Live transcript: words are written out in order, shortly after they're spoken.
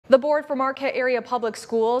The board for Marquette Area Public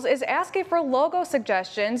Schools is asking for logo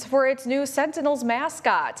suggestions for its new Sentinels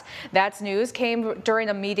mascot. That news came during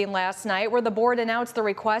a meeting last night where the board announced the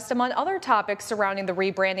request among other topics surrounding the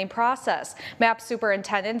rebranding process. MAP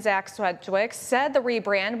Superintendent Zach Sedgwick said the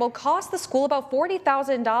rebrand will cost the school about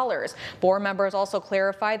 $40,000. Board members also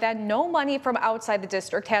clarified that no money from outside the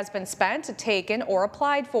district has been spent, taken, or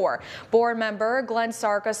applied for. Board member Glenn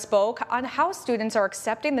Sarka spoke on how students are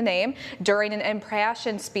accepting the name during an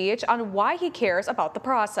impassioned speech on why he cares about the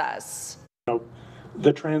process.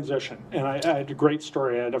 The transition, and I had a great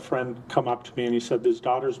story. I had a friend come up to me and he said his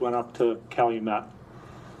daughters went up to Calumet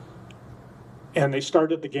and they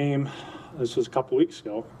started the game, this was a couple weeks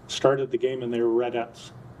ago, started the game and they were Redettes.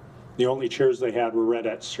 The only chairs they had were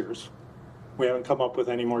Redettes chairs. We haven't come up with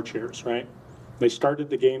any more chairs, right? They started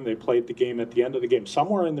the game, they played the game. At the end of the game,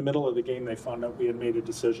 somewhere in the middle of the game, they found out we had made a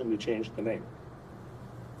decision to change the name.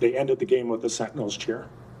 They ended the game with the Sentinels cheer.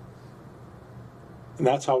 And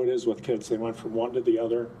that's how it is with kids. They went from one to the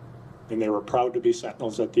other, and they were proud to be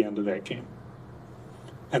Sentinels at the end of that game.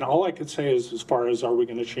 And all I could say is, as far as are we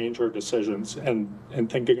going to change our decisions and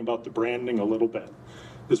thinking about the branding a little bit,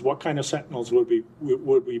 is what kind of Sentinels would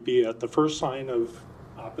we be at the first sign of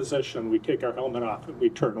opposition? We take our helmet off and we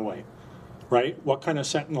turn away, right? What kind of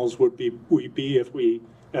Sentinels would we be if we,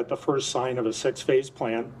 at the first sign of a six-phase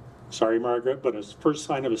plan, sorry, Margaret, but as first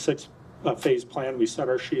sign of a six-phase plan, we set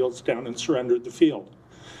our shields down and surrendered the field?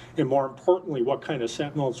 And more importantly, what kind of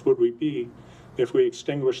Sentinels would we be if we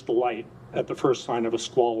extinguished the light at the first sign of a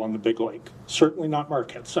squall on the Big Lake? Certainly not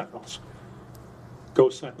Marquette Sentinels. Go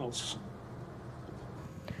Sentinels.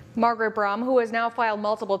 Margaret Brum, who has now filed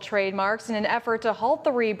multiple trademarks in an effort to halt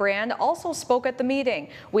the rebrand, also spoke at the meeting.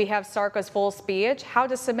 We have Sarka's full speech, how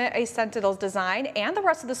to submit a Sentinels design, and the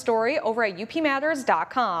rest of the story over at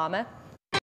upmatters.com.